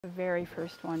The very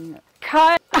first one.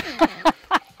 Cut!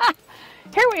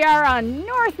 Here we are on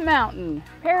North Mountain,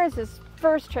 Paris'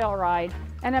 first trail ride,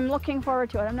 and I'm looking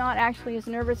forward to it. I'm not actually as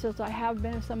nervous as I have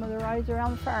been at some of the rides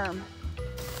around the farm.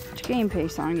 Put your game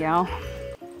face on, gal.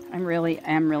 I am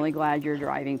really glad you're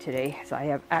driving today, because I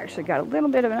have actually got a little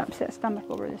bit of an upset stomach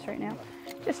over this right now.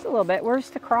 Just a little bit. Where's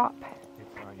the crop?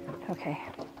 Okay.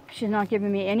 She's not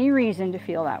giving me any reason to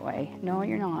feel that way. No,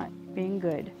 you're not. Being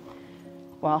good.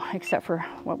 Well, except for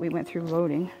what we went through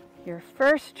loading. Your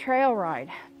first trail ride.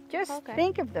 Just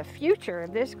think of the future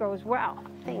if this goes well.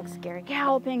 Thanks, Gary.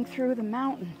 Galloping through the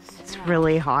mountains. It's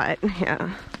really hot,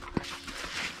 yeah.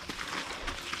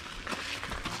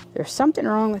 There's something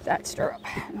wrong with that stirrup.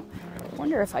 I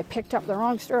wonder if I picked up the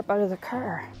wrong stirrup out of the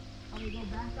car. Let me go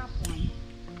back up one.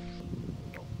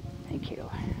 Thank you.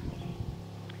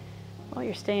 Well,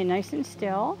 you're staying nice and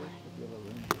still.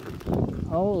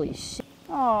 Holy shit.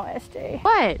 Oh, SJ.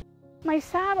 What? My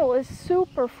saddle is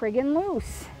super friggin'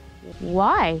 loose.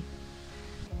 Why?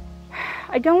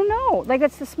 I don't know. Like,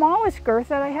 it's the smallest girth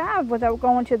that I have without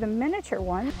going to the miniature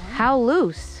one. How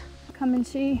loose? Come and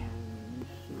see.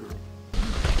 Do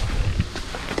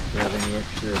you have any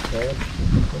extra tabs?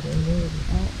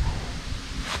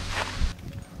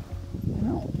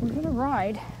 No, we're gonna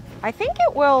ride. I think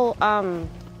it will,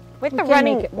 with the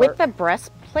running, with the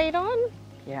breastplate on,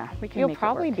 yeah, we can. You'll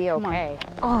probably be okay.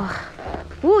 Oh,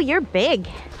 ooh, you're big.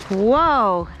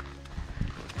 Whoa,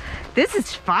 this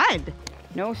is fun.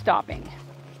 no stopping.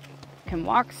 Can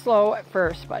walk slow at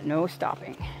first, but no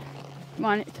stopping. Come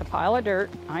on, it's a pile of dirt.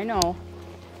 I know.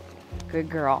 Good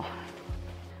girl.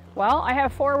 Well, I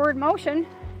have forward motion.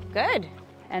 Good.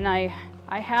 And I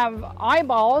have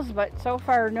eyeballs, but so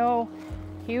far no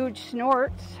huge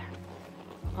snorts.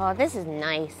 Oh, this is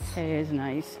nice. It is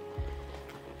nice.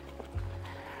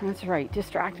 That's right,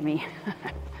 distract me.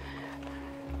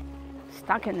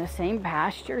 Stuck in the same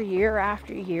pasture year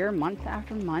after year, month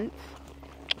after month.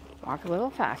 Walk a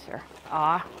little faster.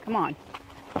 Ah, come on.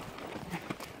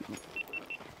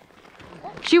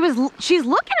 She's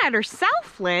looking at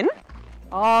herself, Lynn.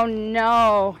 Oh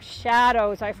no,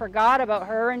 shadows. I forgot about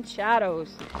her and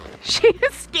shadows. She's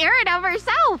scared of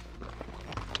herself.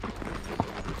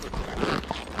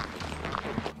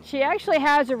 She actually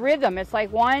has a rhythm. It's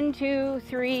like 1, 2,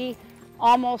 3,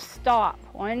 almost stop.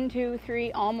 1, 2,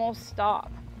 3, almost stop.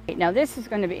 Now this is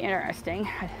going to be interesting.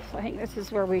 I think this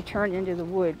is where we turn into the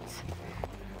woods.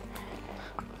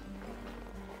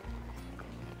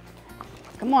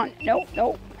 Come on. Nope,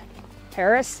 nope.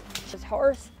 Paris, this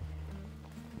horse.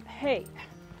 Hey.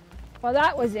 Well,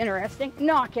 that was interesting.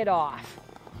 Knock it off.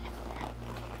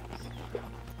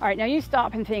 All right, now you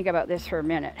stop and think about this for a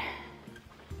minute.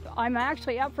 I'm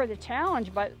actually up for the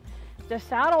challenge, but the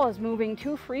saddle is moving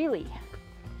too freely.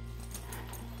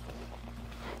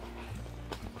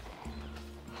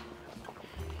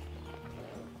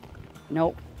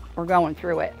 Nope, we're going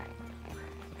through it.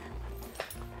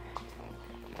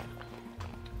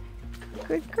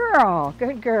 Good girl,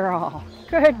 good girl,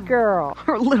 good girl.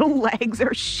 Her little legs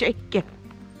are shaking.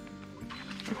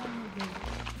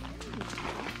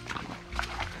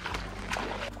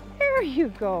 There you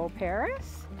go,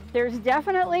 Paris. There's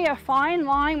definitely a fine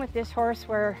line with this horse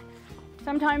where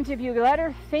sometimes if you let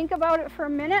her think about it for a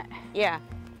minute, Yeah.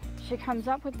 she comes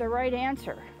up with the right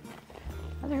answer.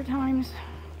 Other times,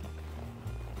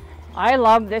 I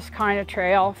love this kind of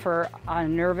trail for a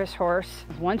nervous horse.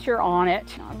 Once you're on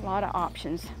it, not a lot of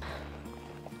options.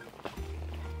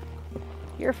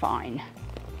 You're fine.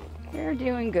 You're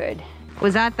doing good.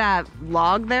 Was that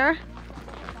log there?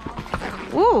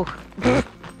 Ooh.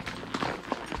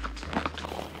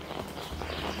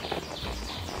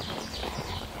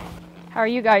 How are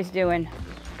you guys doing?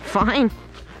 Fine.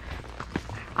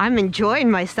 I'm enjoying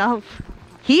myself.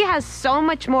 He has so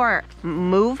much more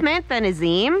movement than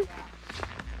Azim.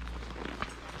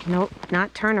 Nope,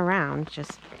 not turn around,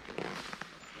 just...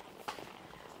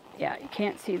 Yeah, you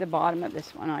can't see the bottom of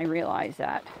this one, I realize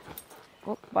that.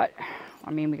 But,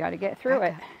 I mean, we got to get through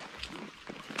it.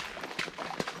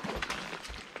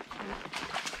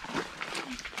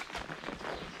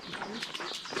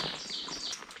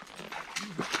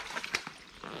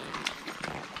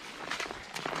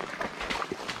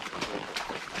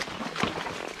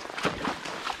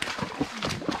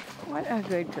 What a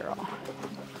good girl.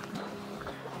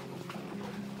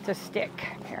 It's a stick,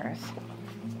 Paris.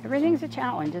 Everything's a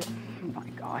challenge. Oh my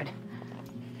God.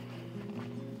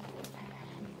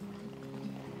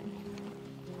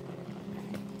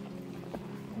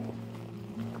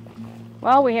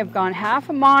 Well, we have gone half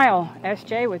a mile,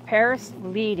 SJ, with Paris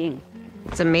leading.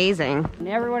 It's amazing.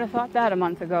 Never would have thought that a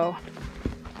month ago.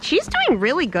 She's doing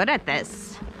really good at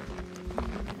this.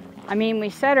 I mean, we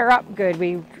set her up good.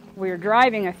 We were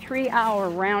driving a 3-hour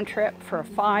round trip for a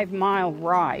 5-mile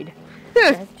ride,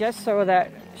 just so that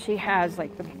she has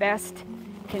like the best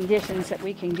conditions that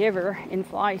we can give her in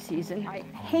fly season. I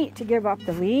hate to give up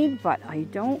the lead, but I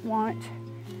don't want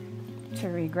to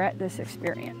regret this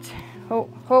experience. Ho,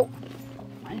 ho.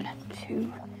 1,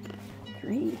 2,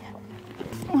 3.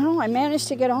 Well, I managed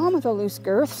to get on with a loose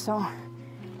girth, so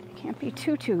it can't be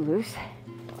too loose.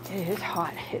 It is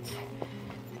hot. It's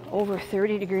over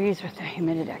 30 degrees with the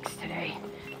humididex today.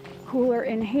 Cooler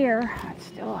in here. It's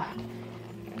still a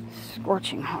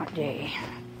scorching hot day.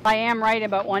 I am right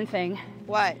about one thing.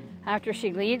 What? After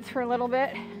she leads for a little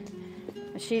bit,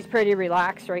 she's pretty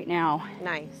relaxed right now.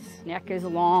 Nice. Neck is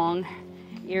long,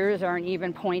 ears aren't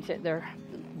even pointed, they're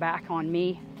back on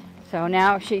me. So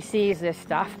now she sees this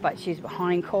stuff, but she's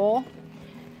behind Cole.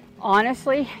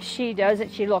 Honestly, she does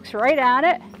it. She looks right at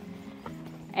it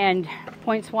and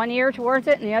points one ear towards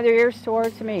it and the other ear's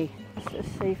towards me.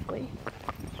 Just safely.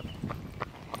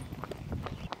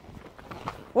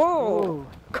 Whoa!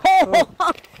 Cole!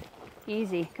 Oh.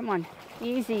 Easy, come on.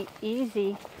 Easy,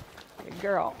 easy. Good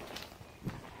girl.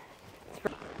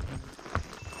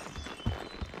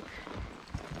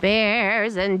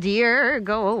 Bears and deer,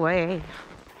 go away.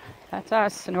 That's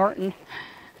us snorting.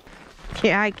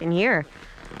 Yeah, I can hear.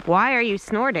 Why are you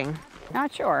snorting?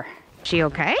 Not sure. She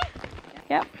okay?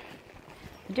 Yep.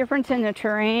 The difference in the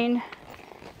terrain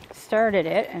started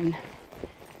it and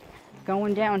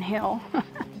going downhill.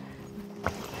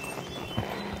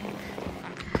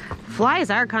 Flies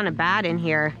are kind of bad in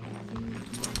here.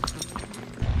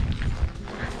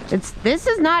 This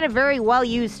is not a very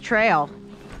well-used trail.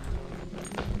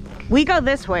 We go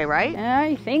this way, right?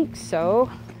 I think so.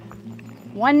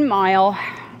 1 mile.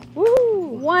 Woo!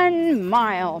 1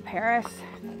 mile, Paris.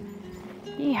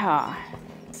 Yeehaw.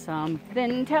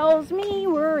 Something tells me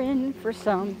we're in for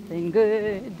something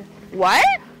good. What?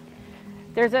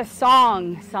 There's a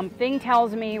song, something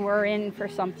tells me we're in for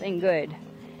something good.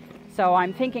 So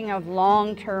I'm thinking of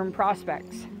long-term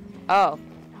prospects. Oh.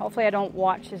 Hopefully I don't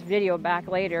watch this video back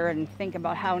later and think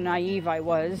about how naive I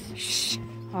was. Shh.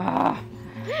 Ah.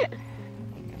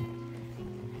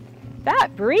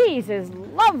 That breeze is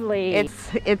lovely.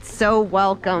 It's so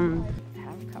welcome.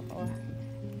 Have a couple of...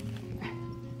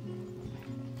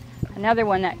 Another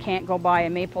one that can't go by, a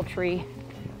maple tree.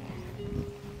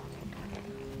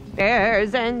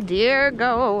 Bears and deer,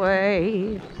 go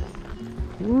away.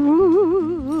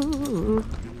 Ooh.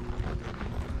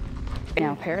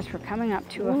 Now, Paris, we're coming up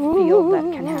to a field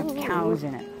that can have cows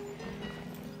in it.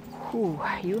 Ooh,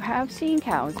 you have seen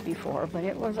cows before, but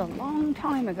it was a long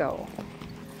time ago.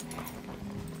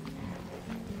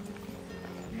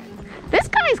 This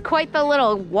guy's quite the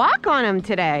little walk on him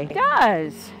today. It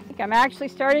does. I think I'm actually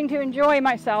starting to enjoy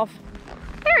myself.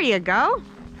 There you go.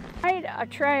 Ride a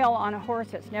trail on a horse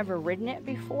that's never ridden it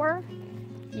before,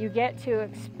 you get to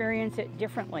experience it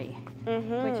differently,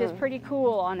 which is pretty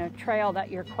cool on a trail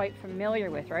that you're quite familiar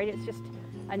with, right? It's just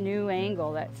a new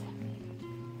angle that's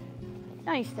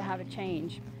nice to have a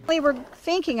change. We were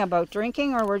thinking about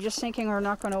drinking, or we're just thinking we're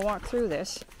not going to walk through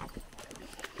this.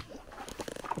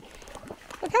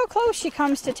 Look how close she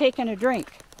comes to taking a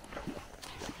drink.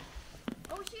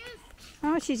 Oh, she is.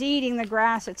 Oh, she's eating the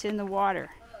grass that's in the water.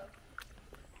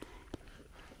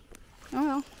 Oh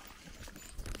well,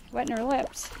 wetting her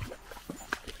lips.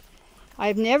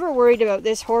 I've never worried about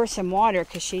this horse and water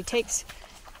because she takes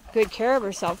good care of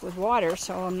herself with water,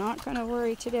 so I'm not going to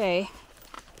worry today.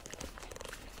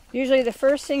 Usually the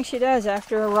first thing she does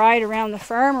after a ride around the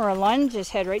farm or a lunge is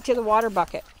head right to the water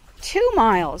bucket. 2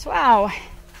 miles, wow.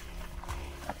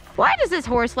 Why does this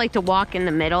horse like to walk in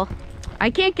the middle? I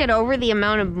can't get over the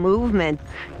amount of movement.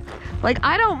 Like,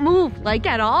 I don't move, like,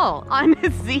 at all on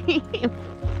the seam.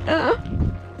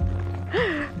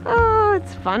 Oh,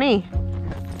 it's funny.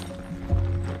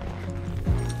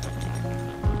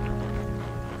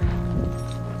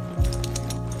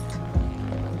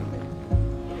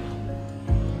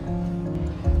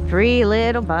 Three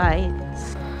little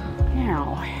bites.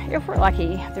 Now, if we're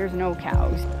lucky, there's no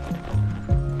cows.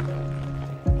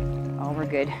 Oh, we're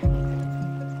good.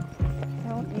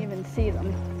 Don't even see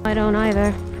them. I don't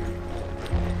either.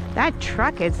 That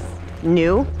truck is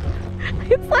new.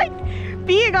 It's like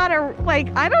being on a, like,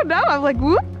 I don't know, I'm like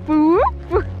whoop, whoop,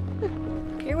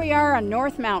 whoop. Here we are on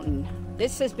North Mountain.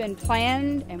 This has been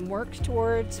planned and worked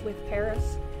towards with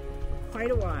Paris quite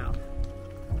a while.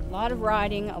 A lot of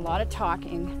riding, a lot of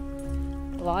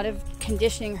talking, a lot of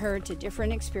conditioning her to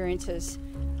different experiences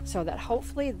so that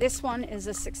hopefully this one is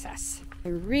a success. I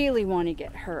really want to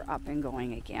get her up and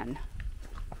going again.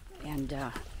 And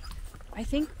I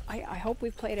hope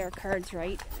we've played our cards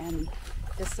right and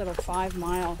this little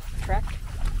 5-mile trek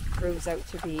proves out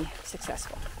to be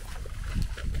successful.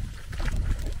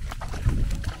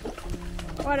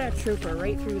 What a trooper,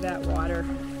 right through that water.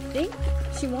 I think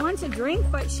she wants a drink,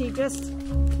 but she just,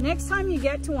 next time you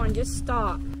get to one, just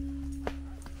stop.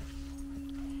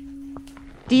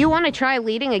 Do you want to try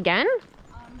leading again?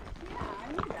 Yeah,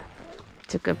 I need that.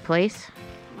 It's a good place.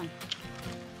 Come on.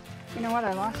 You know what?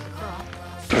 I lost the crop.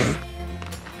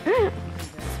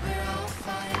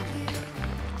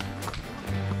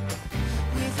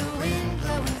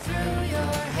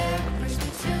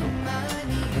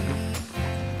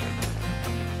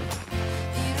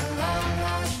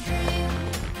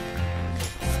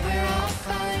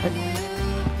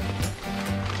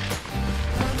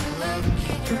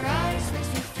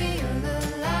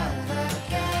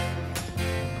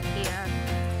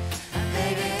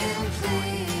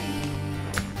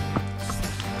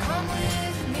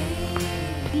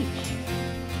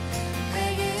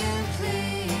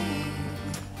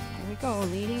 Go,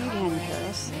 leading again,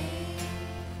 Paris.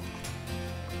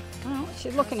 Well,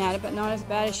 she's looking at it, but not as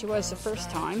bad as she was the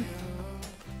first time.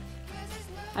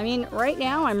 I mean, right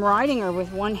now I'm riding her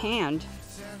with one hand.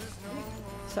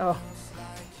 So,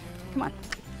 come on.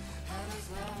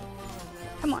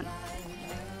 Come on.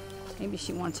 Maybe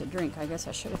she wants a drink. I guess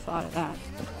I should have thought of that.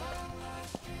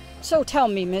 So tell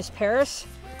me, Miss Paris,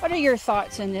 what are your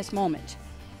thoughts in this moment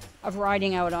of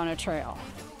riding out on a trail?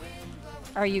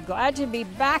 Are you glad to be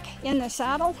back in the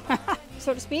saddle,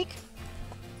 so to speak?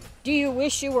 Do you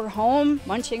wish you were home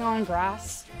munching on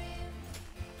grass?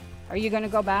 Are you going to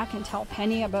go back and tell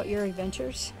Penny about your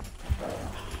adventures?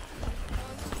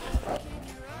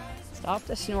 Stop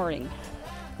the snorting.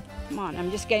 Come on, I'm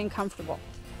just getting comfortable.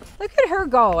 Look at her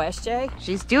go, SJ.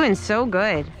 She's doing so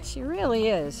good. She really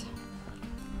is.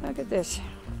 Look at this.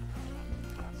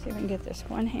 See if I can get this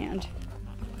one hand.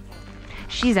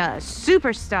 She's a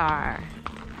superstar.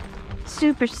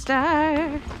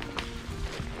 Superstar.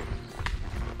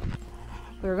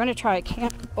 We were going to try a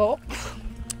oh,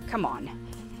 come on.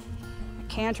 A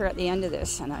canter at the end of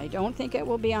this, and I don't think it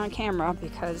will be on camera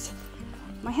because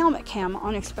my helmet cam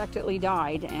unexpectedly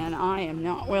died, and I am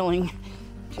not willing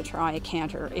to try a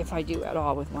canter if I do at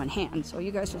all with one hand. So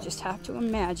you guys will just have to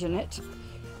imagine it.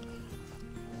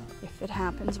 If it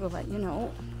happens, we'll let you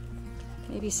know.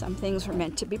 Maybe some things were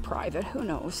meant to be private, who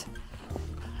knows?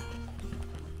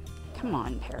 Come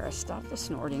on, Paris, stop the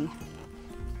snorting.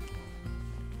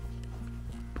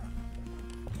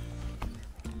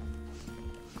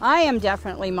 I am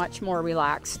definitely much more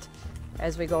relaxed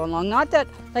as we go along. Not that,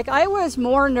 like, I was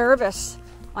more nervous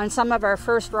on some of our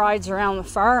first rides around the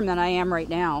farm than I am right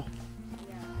now.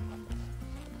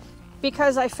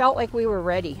 Because I felt like we were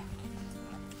ready.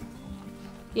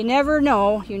 You never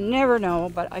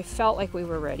know, but I felt like we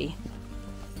were ready.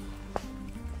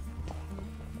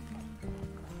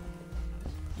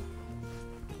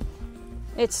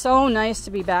 It's so nice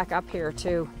to be back up here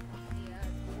too.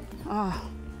 Oh.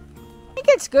 I think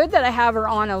it's good that I have her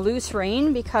on a loose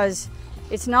rein because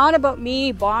it's not about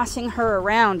me bossing her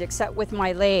around except with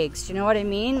my legs. Do you know what I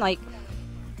mean? Like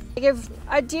if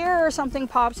a deer or something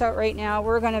pops out right now,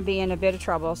 we're going to be in a bit of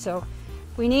trouble. So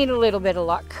we need a little bit of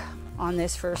luck on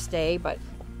this first day, but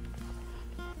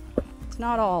it's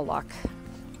not all luck.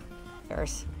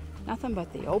 There's nothing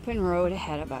but the open road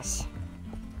ahead of us.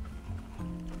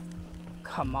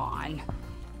 Come on,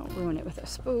 don't ruin it with a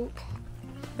spook.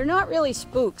 They're not really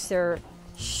spooks, they're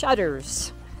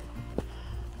shudders.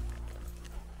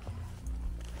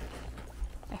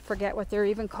 I forget what they're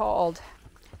even called.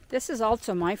 This is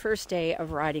also my first day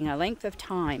of riding a length of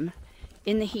time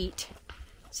in the heat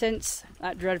since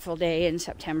that dreadful day in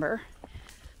September.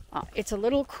 It's a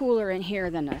little cooler in here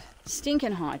than a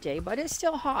stinking hot day, but it's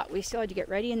still hot. We still had to get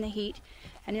ready in the heat,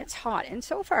 and it's hot. And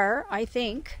so far, I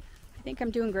think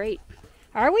I'm doing great.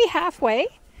 Are we halfway?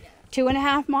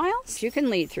 2.5 miles? You can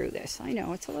lead through this. I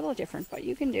know it's a little different, but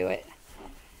you can do it.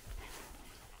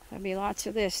 There'll be lots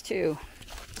of this too.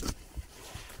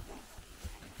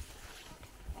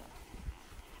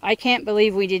 I can't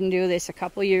believe we didn't do this a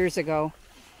couple years ago.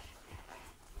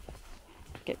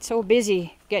 Get so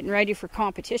busy getting ready for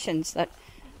competitions that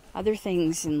other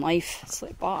things in life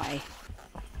slip by.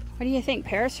 What do you think,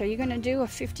 Paris? Are you going to do a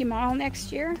 50 mile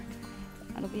next year?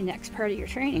 That'll be next part of your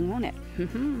training, won't it?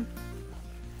 Mm-hmm.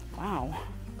 Wow.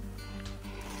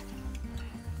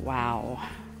 Wow.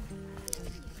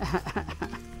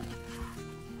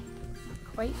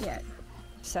 Quite yet.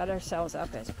 Set ourselves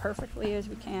up as perfectly as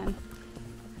we can.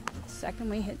 The second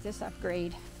we hit this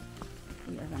upgrade,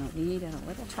 we are going to lead at a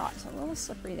little trot. It's a little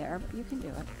slippery there, but you can do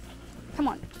it. Come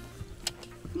on.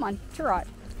 Come on, trot.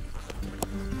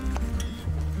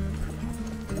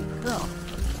 Good girl.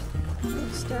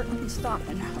 starting and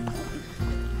stopping.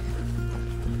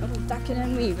 Little ducking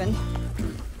and weaving.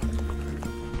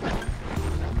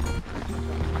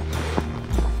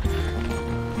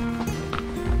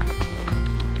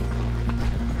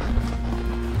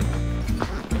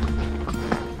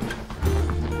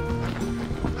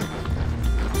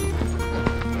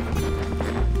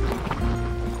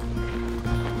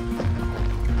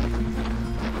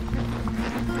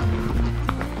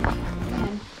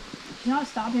 She's not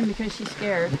stopping because she's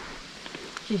scared.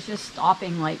 She's just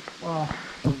stopping like, well,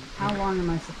 how long am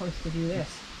I supposed to do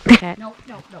this? No,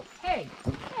 no, no. Hey,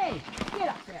 hey, get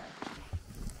up there.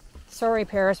 Sorry,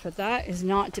 Paris, but that is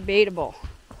not debatable.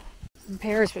 And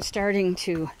Paris was starting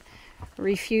to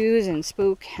refuse and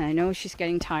spook, and I know she's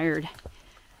getting tired.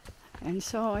 And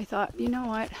so I thought, you know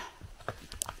what?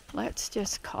 Let's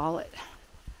just call it.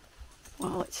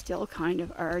 Well, it's still kind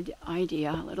of our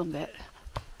idea a little bit.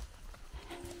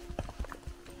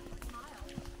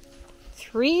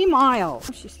 3 miles.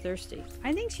 She's thirsty.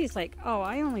 I think she's like, oh,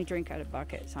 I only drink out of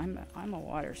buckets. I'm a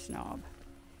water snob.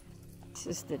 This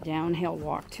is the downhill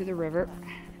walk to the river.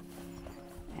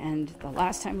 And the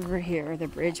last time we were here, the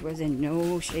bridge was in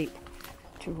no shape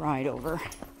to ride over.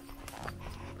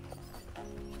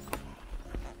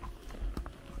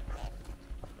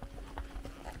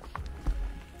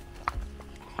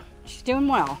 She's doing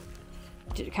well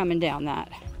coming down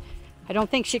that. I don't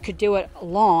think she could do it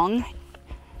long.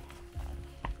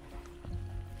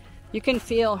 You can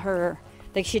feel her,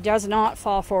 like she does not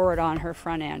fall forward on her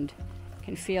front end. You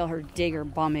can feel her dig her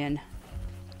bum in.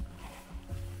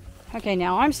 Okay,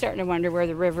 now I'm starting to wonder where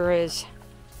the river is.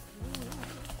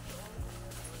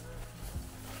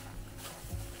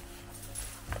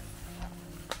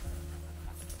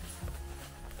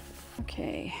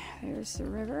 Okay, there's the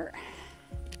river.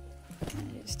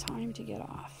 And it's time to get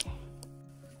off.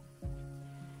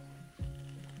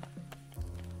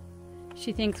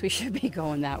 She thinks we should be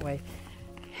going that way.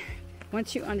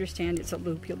 Once you understand it's a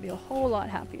loop, you'll be a whole lot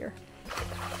happier.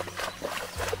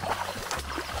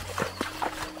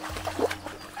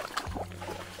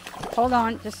 Hold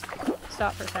on, just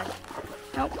stop for a second.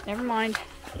 Nope, never mind.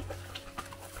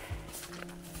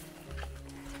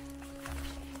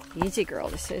 Easy, girl,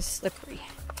 this is slippery.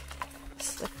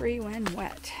 Slippery when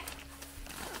wet.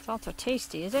 It's also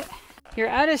tasty, is it? You're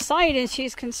out of sight and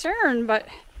she's concerned, but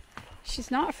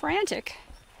she's not frantic.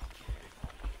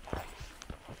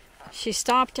 She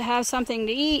stopped to have something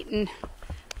to eat and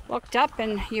looked up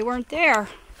and you weren't there.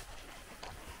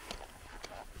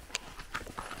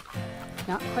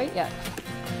 Not quite yet.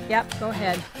 Yep, go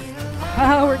ahead.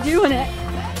 Oh, we're doing it.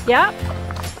 Yep,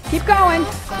 keep going.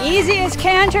 Easiest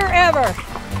canter ever.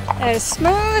 As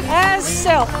smooth as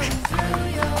silk.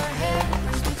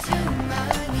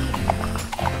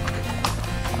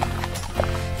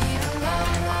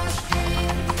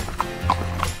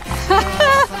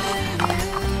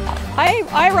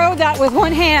 I rode that with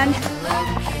one hand.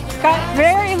 Got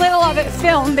very little of it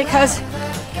filmed because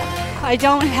I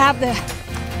don't have the,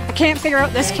 I can't figure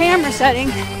out this camera setting.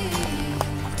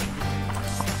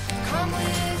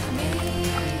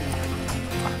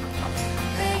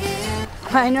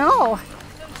 I know.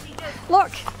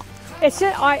 Look, it's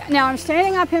it. Now I'm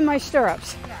standing up in my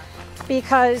stirrups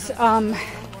because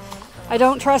I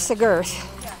don't trust the girth,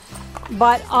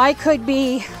 but I could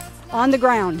be on the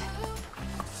ground.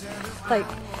 Like,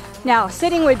 now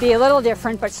sitting would be a little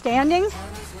different, but standing,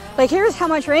 like here's how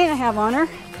much rain I have on her.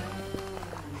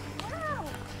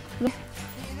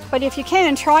 But if you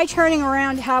can, try turning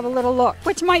around to have a little look,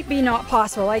 which might be not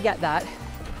possible, I get that.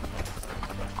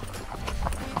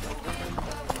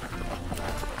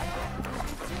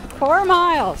 Four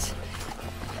miles,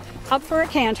 up for a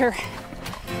canter.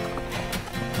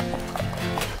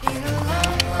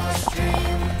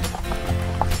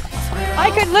 I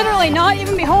could literally not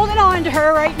even be holding on to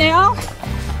her right now.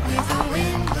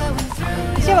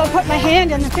 See if I'll put my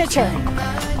hand in the picture.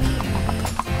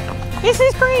 This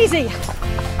is crazy.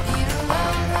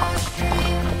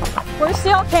 We're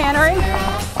still cantering,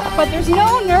 but there's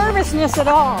no nervousness at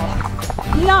all.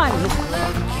 None.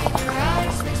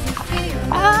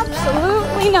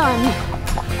 Absolutely none.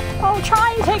 Oh,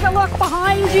 try and take a look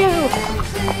behind you.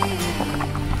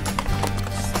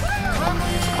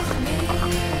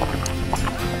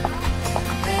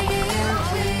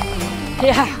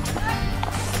 Yeah.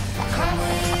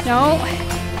 No.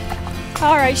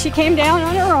 All right, she came down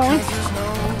on her own.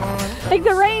 Like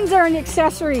the rains are an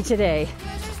accessory today.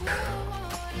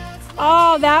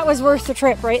 Oh, that was worth the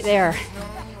trip right there.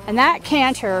 And that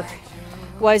canter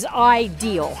was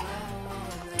ideal.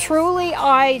 Truly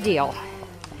ideal.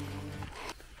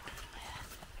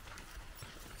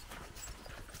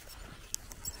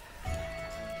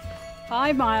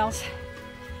 5 miles,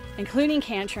 including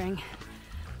cantering.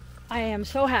 I am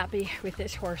so happy with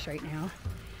this horse right now.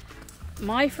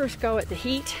 My first go at the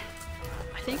heat,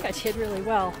 I think I did really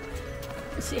well.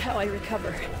 Let's see how I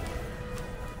recover.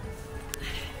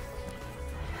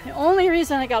 The only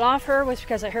reason I got off her was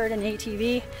because I heard an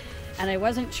ATV and I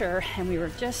wasn't sure, and we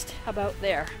were just about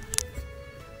there.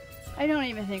 I don't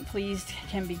even think pleased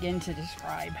can begin to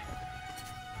describe.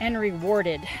 And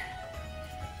rewarded.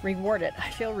 Rewarded.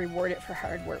 I feel rewarded for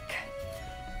hard work.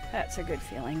 That's a good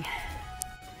feeling.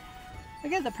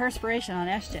 Look at the perspiration on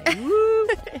SJ. Woo!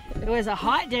 It was a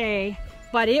hot day,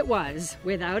 but it was,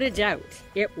 without a doubt,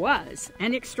 it was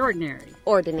an extraordinary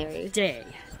Ordinary day.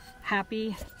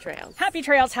 Happy trails. Happy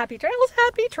trails, happy trails,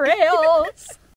 happy trails.